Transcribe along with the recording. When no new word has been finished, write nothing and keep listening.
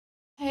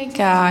Hi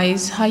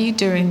guys, how you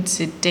doing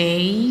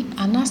today?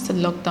 And how's the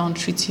lockdown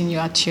treating you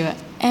at your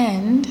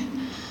end?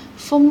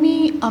 For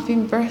me, I've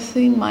been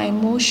birthing my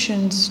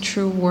emotions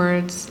through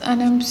words,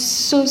 and I'm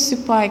so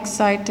super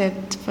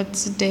excited for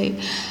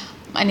today.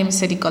 My name is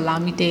Sediko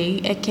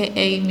Lamide,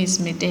 aka Miss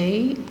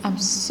Midday. I'm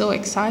so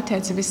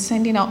excited to be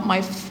sending out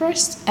my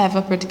first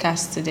ever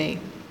podcast today.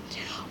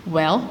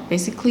 Well,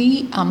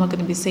 basically, I'm not going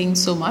to be saying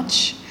so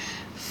much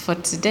for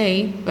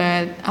today,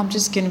 but I'm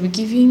just going to be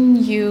giving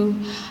you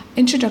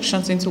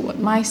introductions into what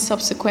my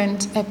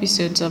subsequent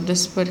episodes of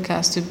this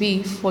podcast will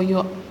be for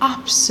your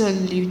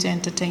absolute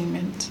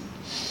entertainment.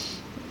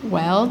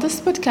 Well, this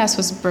podcast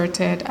was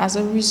birthed as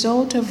a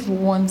result of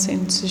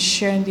wanting to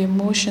share the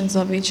emotions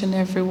of each and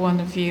every one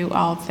of you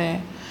out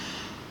there.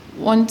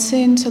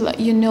 Wanting to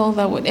let you know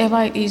that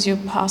whatever it is you're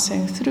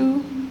passing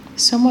through,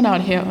 someone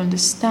out here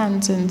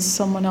understands and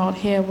someone out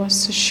here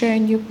wants to share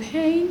in your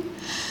pain.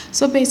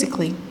 So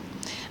basically,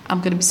 I'm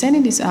going to be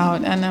sending this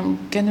out and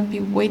I'm going to be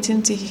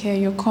waiting to hear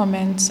your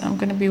comments. I'm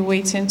going to be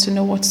waiting to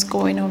know what's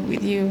going on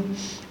with you.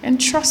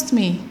 And trust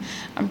me,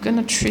 I'm going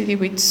to treat you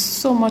with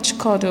so much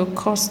cuddle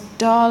because,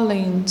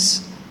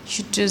 darlings,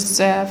 you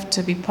deserve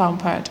to be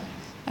pampered.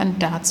 And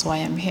that's why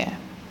I'm here.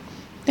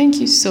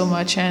 Thank you so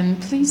much,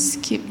 and please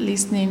keep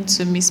listening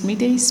to Miss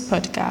Midday's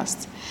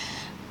podcast.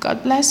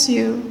 God bless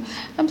you,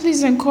 and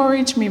please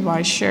encourage me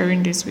by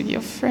sharing this with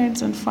your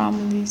friends and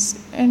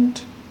families.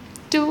 And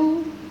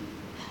do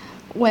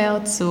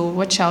well to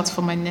watch out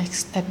for my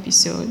next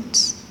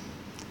episodes.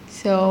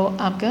 So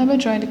I'm gonna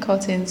be drawing the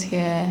curtains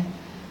here,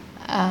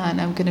 and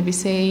I'm gonna be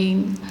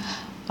saying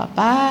bye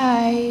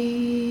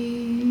bye.